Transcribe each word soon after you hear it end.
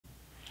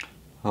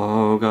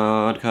O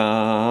God,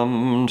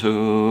 come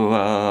to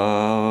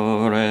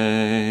our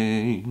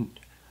aid.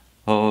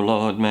 O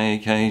Lord,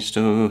 make haste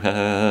to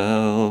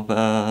help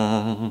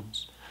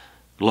us.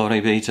 Glory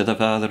be to the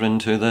Father, and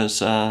to the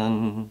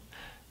Son,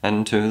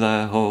 and to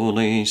the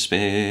Holy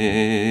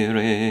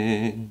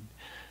Spirit,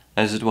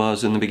 as it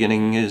was in the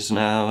beginning, is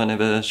now, and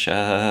ever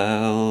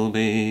shall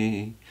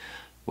be,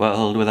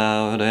 world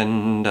without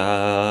end.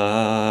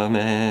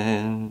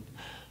 Amen.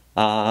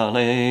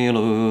 Alleluia.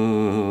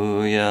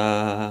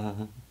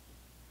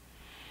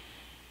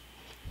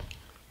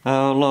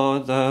 Our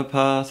Lord the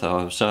path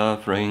of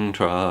suffering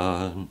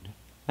trod,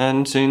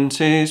 and since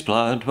his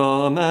blood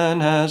for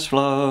man has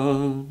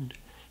flowed,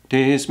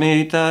 'tis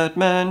meet that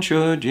man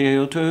should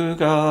yield to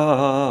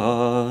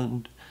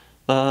God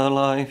the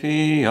life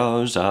he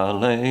owes.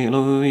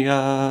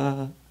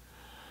 Alleluia.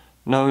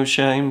 No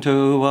shame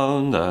to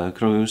own the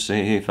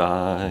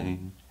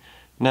crucified,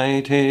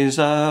 nay, 'tis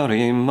our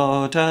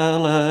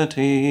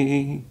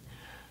immortality,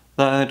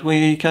 that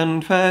we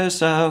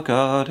confess our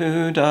God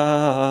who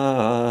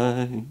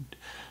died,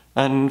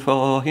 and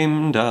for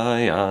him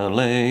die.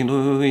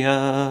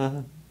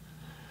 Alleluia.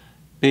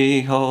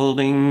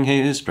 Beholding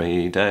his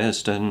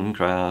predestined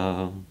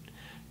crown,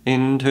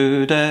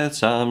 into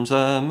death's arms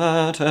the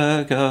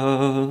martyr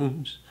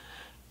goes.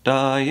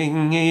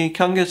 Dying he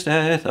conquers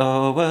death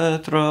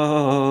overthrown,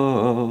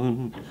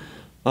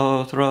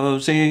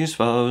 o'erthrows his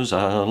foes.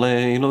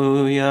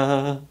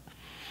 Alleluia.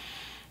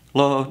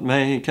 Lord,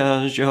 make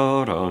us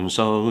your own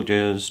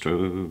soldiers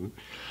true.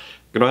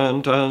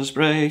 Grant us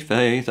brave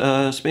faith,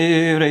 a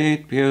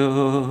spirit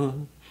pure,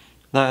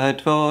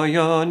 that for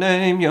your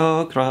name,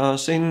 your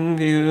cross in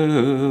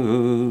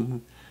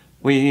view,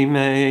 we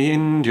may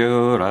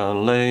endure.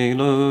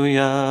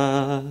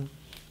 Alleluia.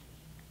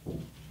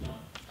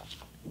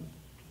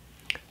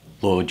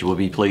 Lord, you will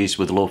be pleased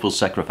with lawful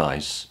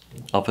sacrifice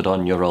offered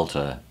on your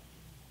altar.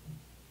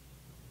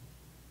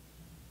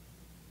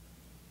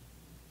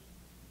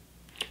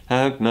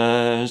 Have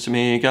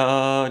mercy,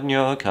 God, in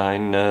your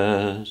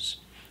kindness,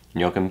 in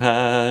your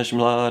compassion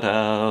blot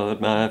out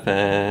my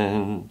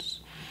offense.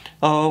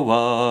 Oh,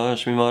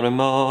 wash me more and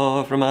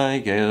more from my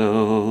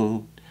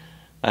guilt,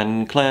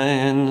 and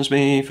cleanse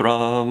me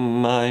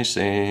from my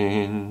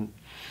sin.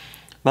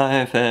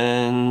 My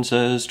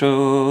offences,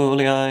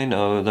 truly I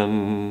know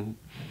them.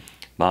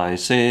 My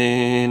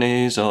sin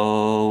is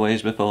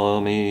always before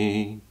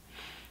me.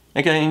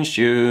 Against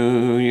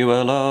you, you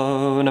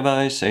alone have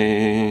I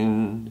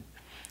sinned.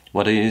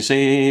 What is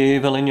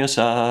evil in your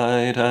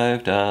sight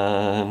I've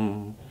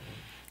done,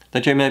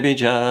 that you may be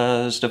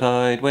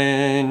justified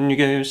when you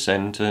give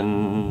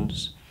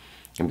sentence,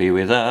 and be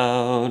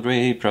without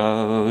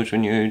reproach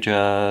when you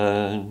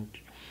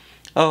judge.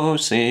 O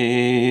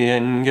sin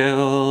and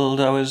guilt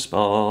I was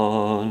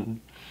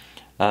born,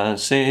 a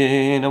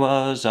sinner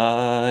was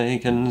I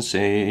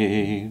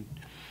conceived.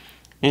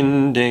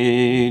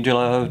 Indeed, you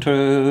love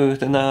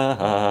truth in the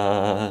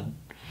heart,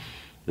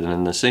 and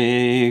in the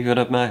secret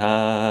of my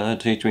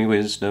heart teach me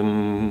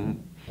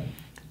wisdom.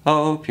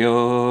 O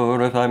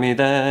purify me,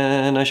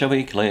 then I shall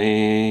be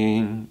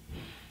clean.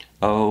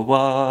 O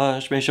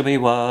wash me, shall be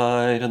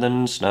whiter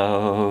than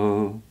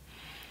snow.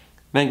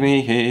 Make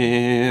me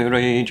hear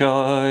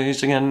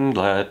rejoicing and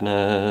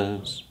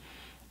gladness,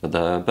 that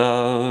the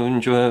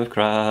bones you have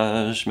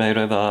crushed may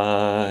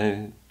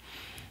revive.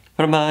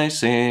 From my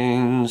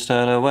sins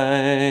turn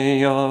away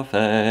your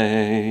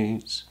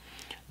face,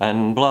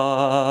 and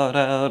blot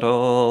out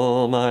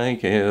all my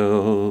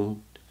guilt.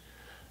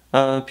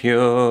 A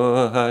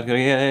pure heart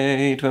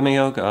create for me,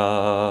 O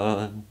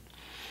God.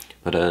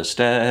 Put a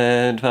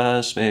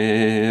steadfast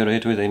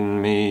spirit within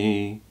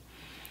me.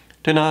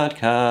 Do not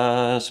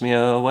cast me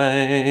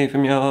away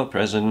from your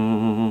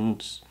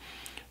presence,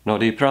 nor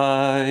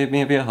deprive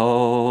me of your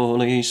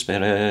Holy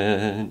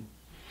Spirit.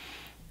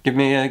 Give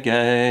me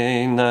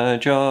again the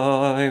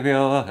joy of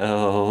your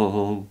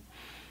help.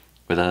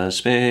 With a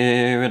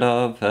spirit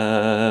of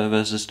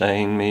fervour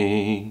sustain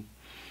me,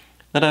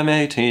 that I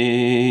may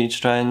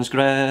teach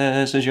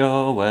transgressors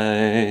your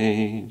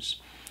ways,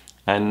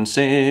 and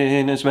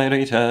sinners may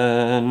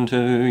return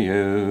to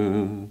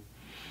you.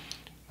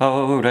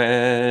 O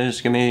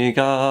rescue me,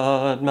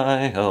 God,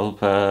 my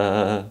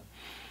helper,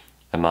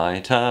 and my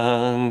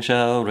tongue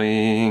shall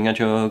ring at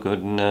your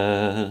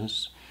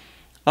goodness.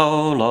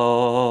 O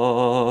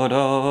Lord,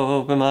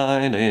 open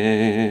my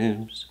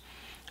lips,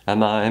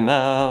 and my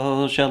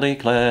mouth shall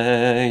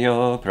declare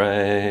your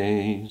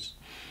praise.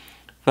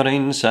 For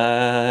in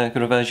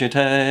sacrifice you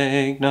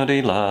take no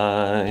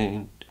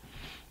delight,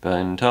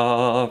 burnt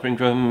offering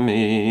from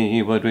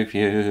me would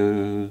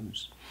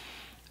refuse.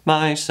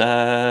 My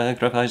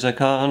sacrifice a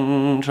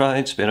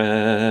contrite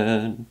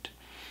spirit,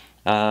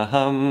 a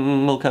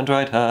humble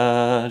contrite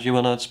heart you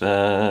will not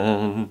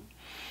spurn.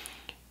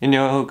 In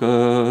your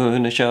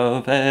goodness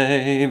show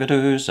favour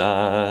to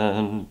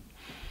Zion.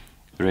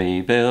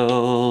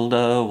 Rebuild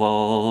the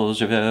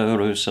walls of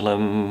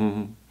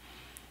Jerusalem.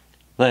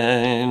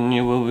 Then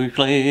you will be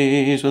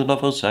pleased with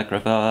lawful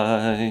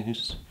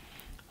sacrifice,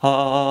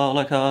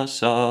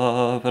 holocausts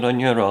offered on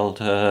your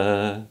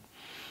altar.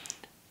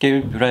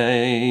 Give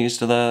praise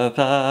to the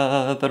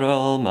Father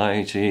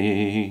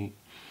Almighty,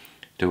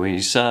 to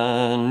his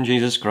Son,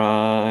 Jesus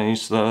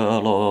Christ the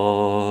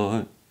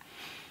Lord,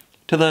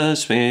 to the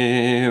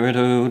Spirit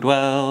who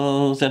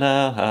dwells in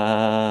our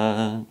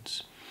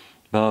hearts,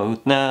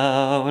 both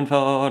now and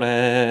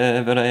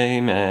forever.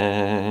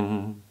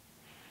 Amen.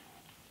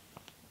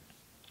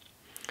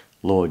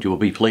 Lord, you will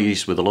be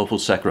pleased with the lawful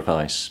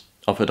sacrifice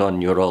offered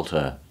on your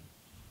altar.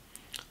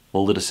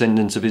 All the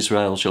descendants of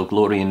Israel shall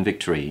glory in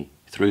victory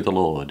through the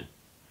Lord.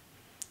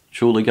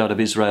 Surely, God of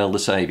Israel, the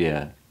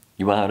Saviour,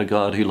 you are a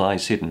God who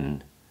lies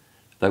hidden.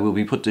 They will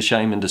be put to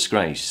shame and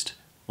disgraced,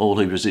 all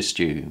who resist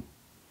you.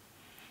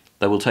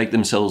 They will take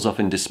themselves off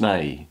in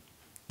dismay,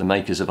 the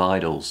makers of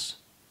idols.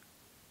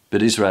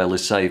 But Israel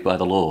is saved by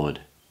the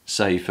Lord,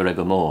 saved for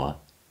evermore.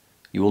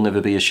 You will never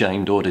be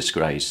ashamed or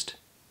disgraced,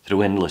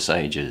 through endless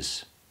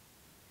ages.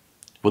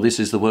 For this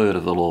is the word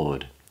of the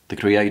Lord, the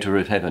Creator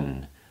of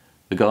heaven,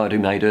 the God who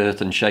made earth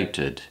and shaped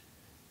it,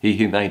 he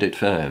who made it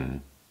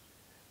firm.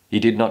 He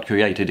did not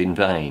create it in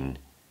vain,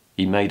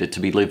 he made it to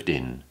be lived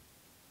in.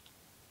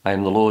 I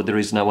am the Lord, there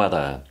is no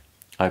other.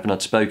 I have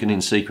not spoken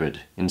in secret,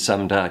 in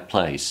some dark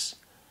place.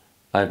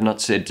 I have not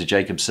said to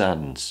Jacob's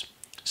sons,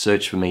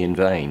 search for me in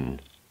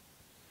vain.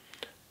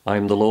 I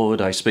am the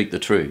Lord, I speak the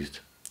truth.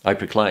 I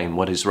proclaim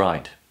what is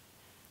right.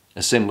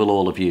 Assemble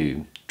all of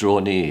you, draw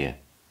near,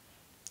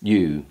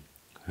 you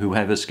who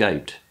have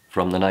escaped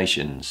from the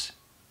nations.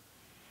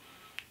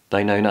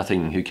 They know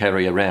nothing who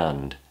carry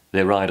around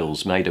their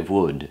idols made of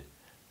wood,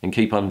 and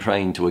keep on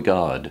praying to a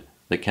God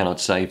that cannot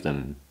save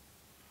them.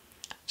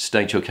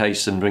 State your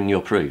case and bring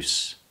your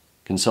proofs.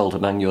 Consult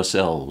among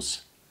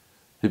yourselves.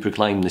 Who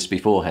proclaimed this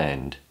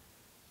beforehand?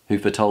 Who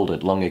foretold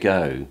it long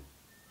ago?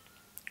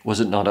 Was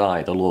it not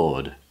I, the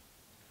Lord?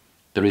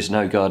 There is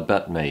no God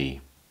but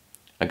me,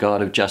 a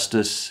God of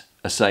justice,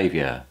 a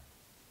Saviour.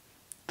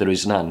 There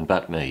is none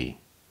but me.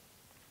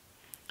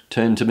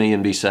 Turn to me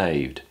and be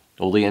saved,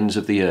 all the ends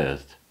of the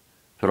earth,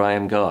 for I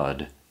am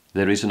God,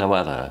 there is no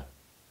other.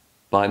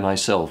 By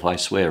myself I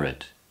swear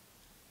it.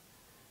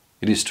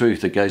 It is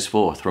truth that goes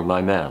forth from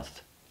my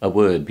mouth, a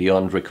word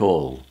beyond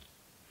recall.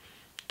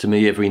 To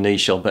me every knee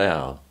shall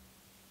bow,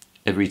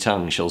 every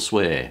tongue shall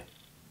swear.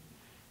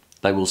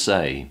 They will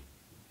say,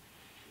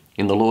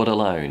 in the Lord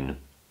alone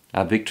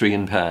are victory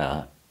and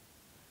power,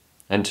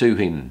 and to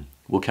him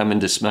will come in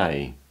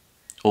dismay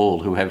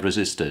all who have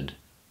resisted.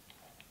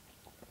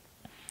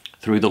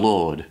 Through the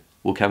Lord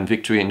will come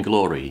victory and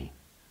glory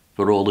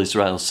for all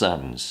Israel's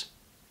sons.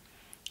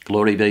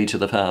 Glory be to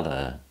the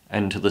Father,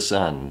 and to the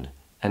Son,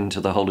 and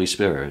to the Holy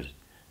Spirit,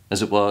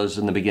 as it was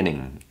in the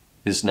beginning,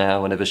 is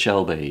now, and ever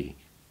shall be,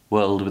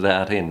 world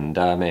without end.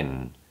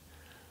 Amen.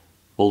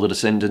 All the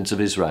descendants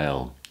of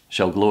Israel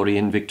shall glory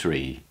in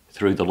victory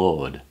through the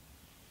Lord.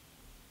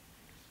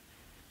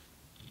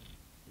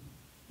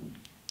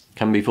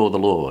 Come before the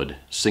Lord,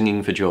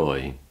 singing for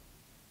joy.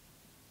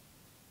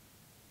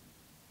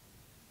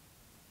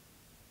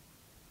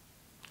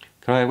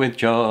 Cry with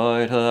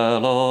joy to the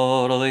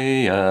Lord of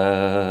the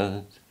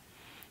earth.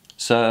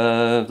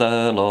 Serve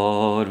the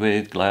Lord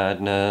with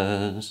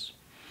gladness.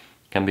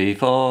 Come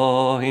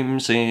before him,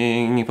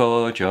 sing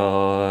for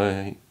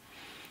joy.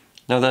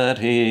 Know that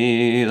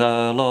he,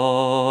 the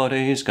Lord,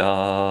 is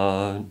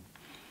God.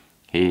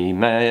 He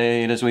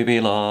made us, we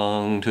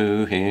belong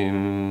to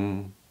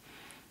him.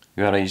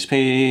 We are his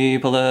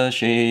people, the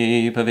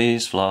sheep of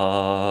his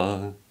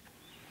flock.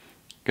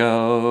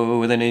 Go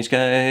within his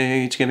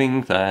gates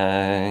giving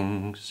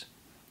thanks.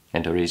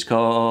 Enter his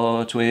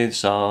courts with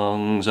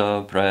songs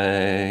of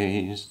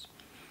praise.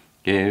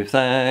 Give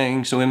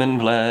thanks to him and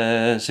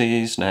bless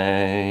his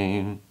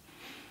name.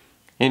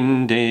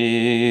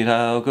 Indeed,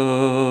 how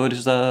good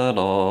is the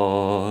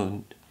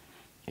Lord!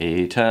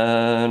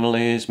 Eternal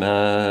his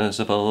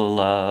merciful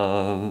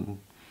love.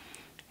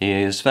 He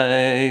is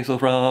faithful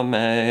from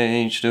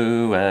age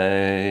to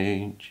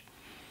age.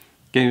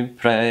 Give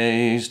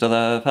praise to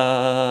the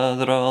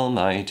Father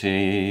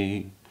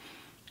Almighty,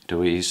 to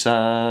his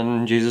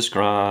Son, Jesus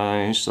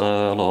Christ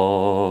the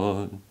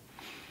Lord,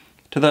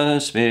 to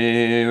the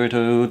Spirit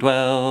who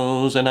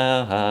dwells in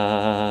our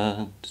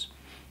hearts,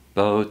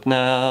 both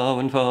now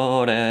and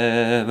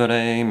forever.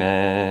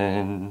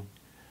 Amen.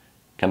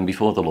 Come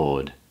before the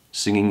Lord,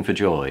 singing for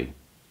joy.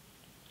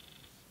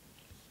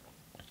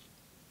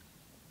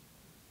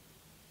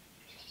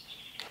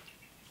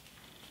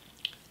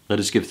 Let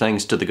us give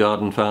thanks to the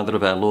God and Father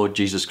of our Lord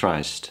Jesus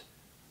Christ,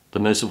 the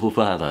merciful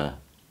Father,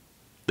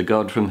 the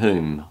God from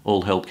whom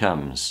all help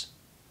comes.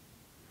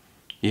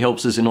 He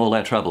helps us in all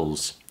our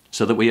troubles,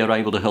 so that we are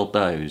able to help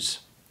those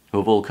who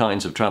have all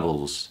kinds of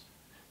troubles,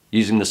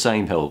 using the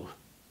same help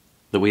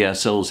that we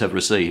ourselves have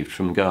received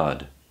from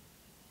God.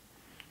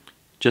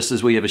 Just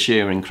as we have a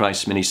share in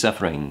Christ's many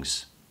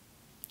sufferings,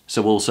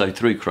 so also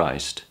through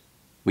Christ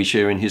we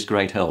share in his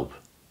great help.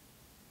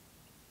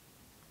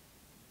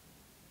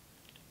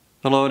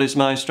 The Lord is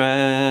my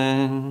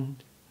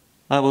strength,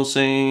 I will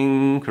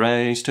sing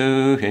praise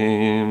to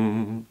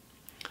him.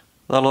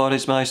 The Lord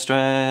is my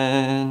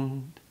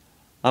strength,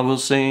 I will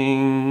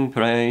sing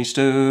praise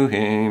to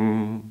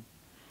him.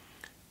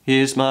 He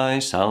is my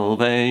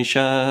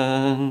salvation.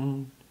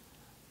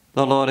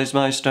 The Lord is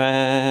my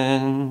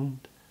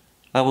strength.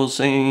 I will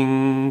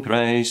sing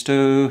praise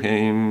to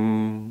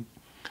him.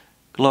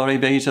 Glory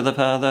be to the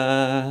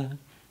Father,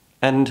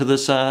 and to the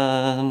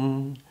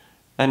Son,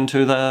 and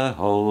to the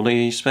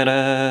Holy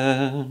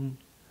Spirit.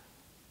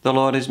 The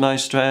Lord is my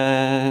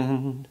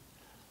strength.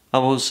 I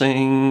will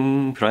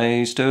sing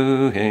praise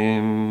to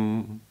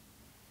him.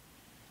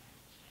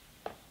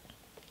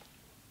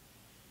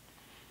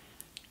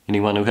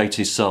 Anyone who hates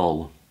his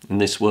soul in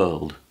this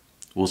world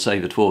will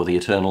save it for the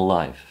eternal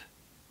life.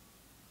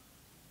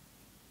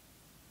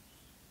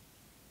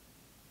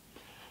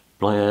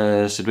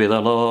 Blessed be the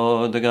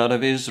Lord, the God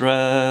of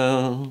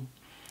Israel.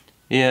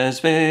 He has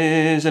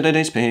visited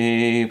his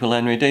people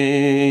and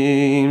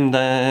redeemed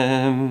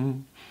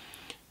them.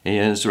 He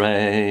has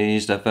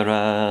raised up for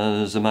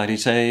us a mighty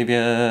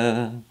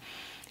Saviour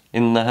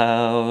in the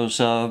house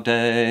of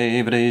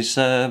David his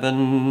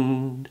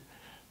servant,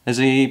 as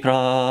he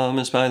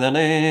promised by the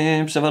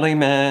lips of holy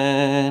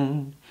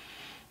men,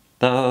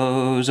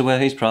 those who were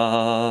his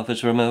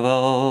prophets from of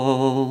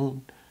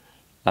old,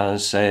 a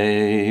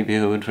Saviour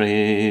who would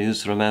free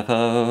us from our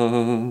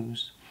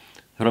foes,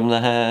 from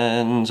the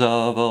hands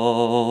of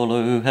all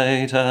who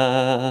hate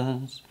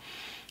us.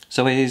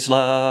 So his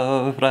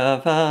love for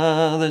our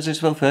fathers is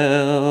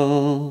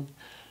fulfilled,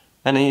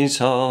 and his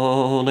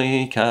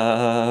holy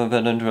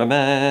covenant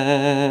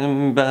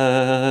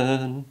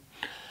remembered.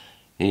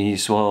 He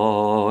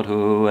swore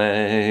to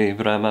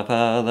Abraham our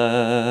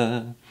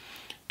father,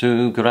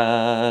 to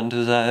grant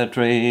us our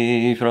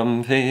tree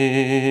from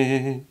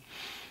fear,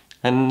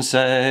 and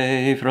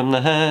save from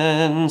the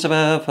hands of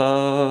our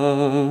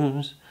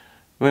foes,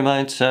 we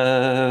might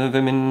serve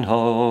him in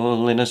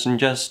holiness and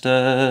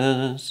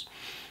justice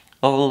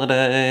all the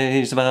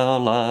days of our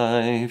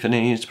life in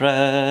his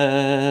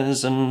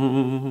presence.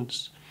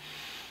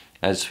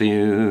 As for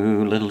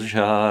you, little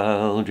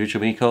child, you shall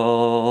be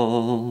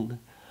called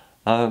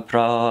a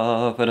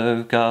prophet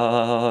of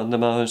God the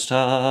Most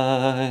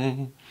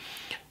High.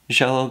 You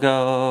shall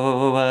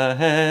go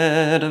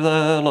ahead of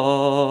the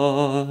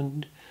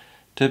Lord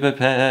to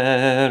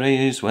prepare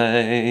his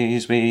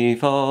ways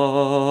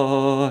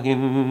before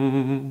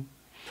him,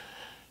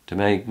 to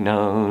make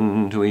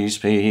known to his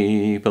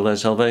people their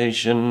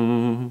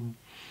salvation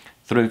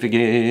through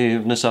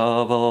forgiveness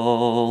of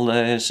all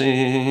their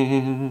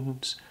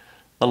sins,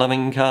 the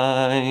loving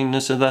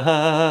kindness of the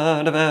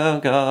heart of our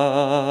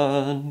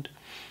God,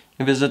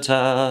 who visits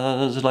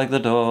us like the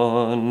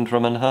dawn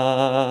from on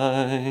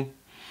high.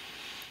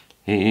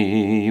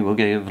 He will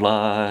give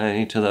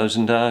light to those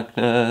in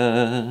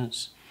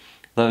darkness,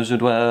 those who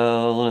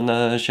dwell in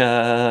the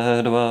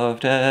shadow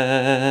of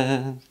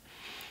death,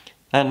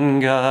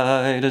 and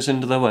guide us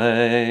into the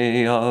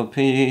way of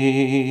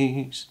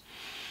peace.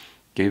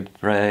 Give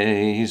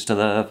praise to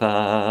the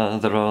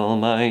Father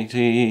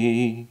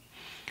Almighty,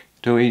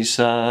 to his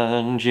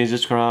Son,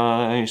 Jesus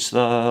Christ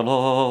the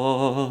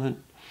Lord,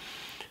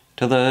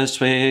 to the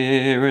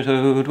Spirit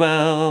who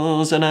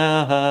dwells in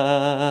our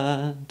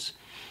hearts,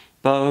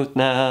 both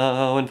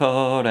now and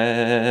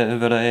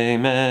forever.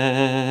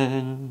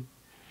 Amen.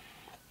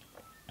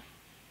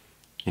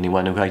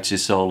 Anyone who hates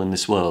his soul in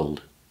this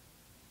world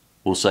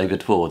will save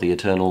it for the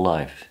eternal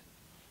life.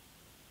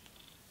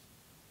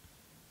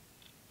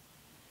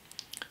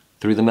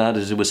 Through the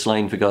martyrs who were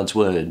slain for God's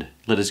word,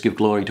 let us give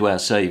glory to our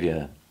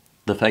Saviour,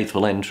 the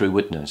faithful and true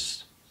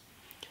witness.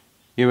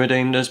 You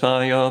redeemed us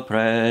by your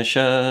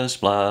precious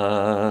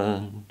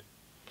blood.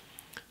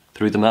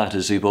 Through the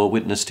martyrs who bore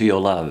witness to your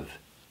love,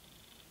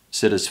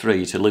 set us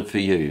free to live for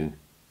you.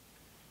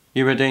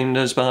 You redeemed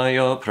us by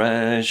your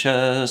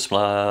precious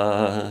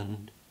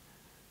blood.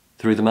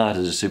 Through the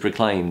martyrs who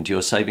proclaimed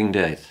your saving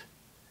death,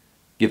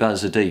 give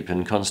us a deep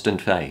and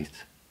constant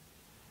faith.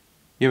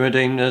 You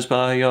redeemed us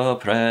by your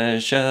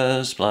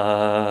precious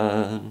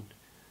blood.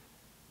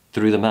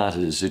 Through the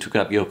martyrs who took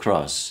up your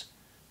cross,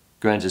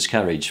 grant us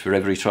courage for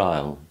every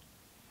trial.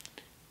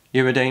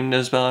 You redeemed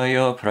us by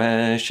your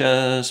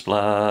precious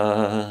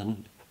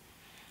blood.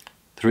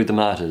 Through the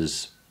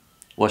martyrs,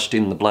 washed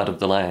in the blood of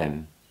the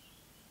Lamb,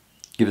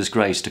 give us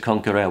grace to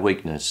conquer our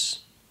weakness.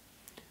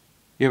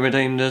 You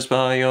redeemed us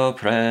by your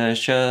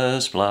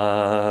precious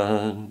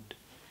blood.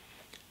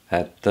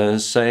 At the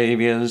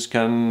Saviour's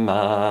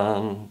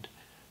command,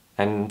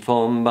 and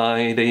formed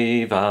by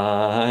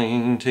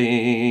divine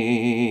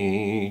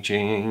teaching,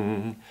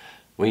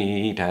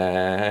 we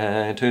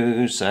dare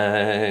to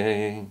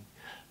say,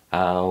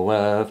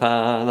 Our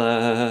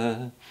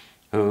Father,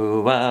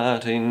 who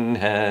art in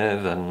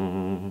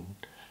heaven,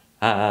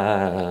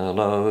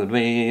 hallowed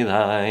be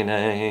thy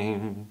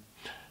name.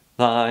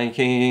 Thy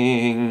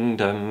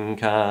kingdom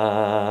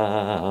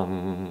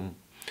come,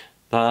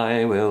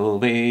 thy will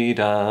be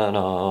done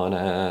on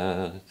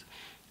earth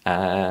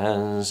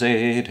as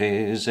it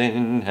is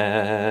in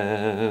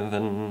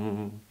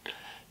heaven.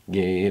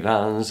 Give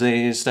us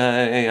this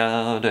day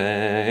our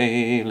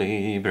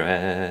daily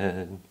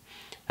bread,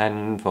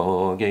 and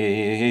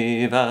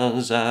forgive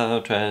us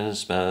our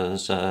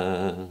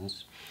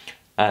trespasses,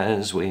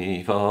 as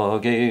we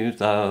forgive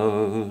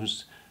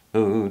those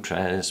who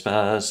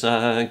trespass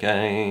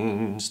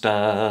against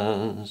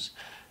us.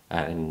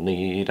 And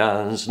lead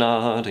us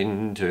not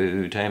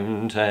into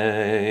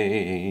temptation,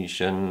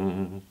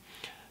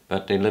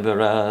 but deliver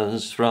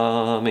us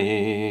from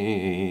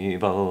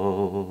evil.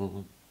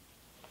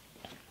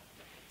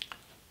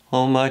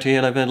 Almighty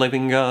and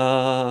ever-living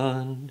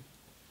God,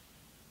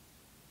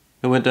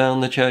 who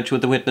endowed the Church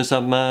with the witness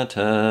of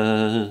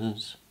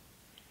martyrs,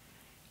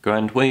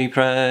 grant, we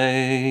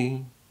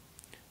pray,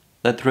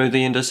 that through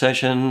the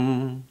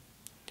intercession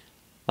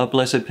of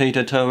Blessed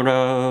Peter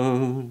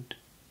Trod,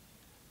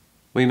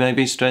 we may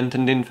be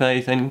strengthened in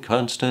faith and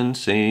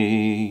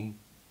constancy,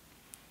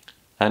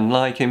 and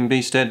like him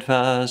be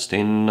steadfast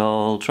in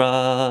all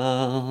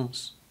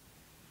trials.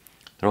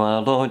 Through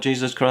our Lord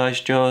Jesus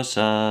Christ, your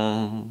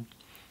Son,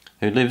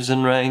 who lives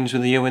and reigns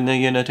with you in the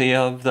unity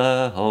of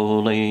the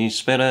Holy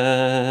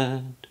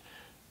Spirit,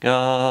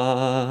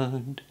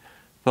 God,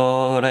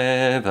 for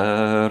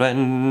ever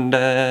and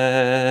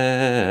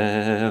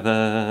ever.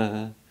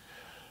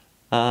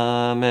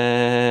 Amen.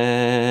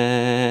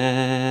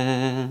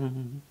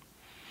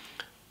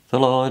 The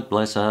Lord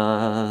bless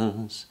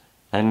us,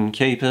 and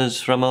keep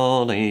us from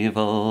all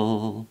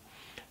evil,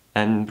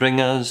 and bring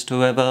us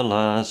to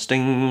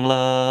everlasting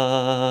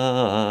life.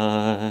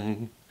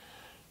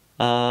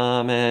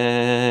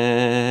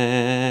 Amen.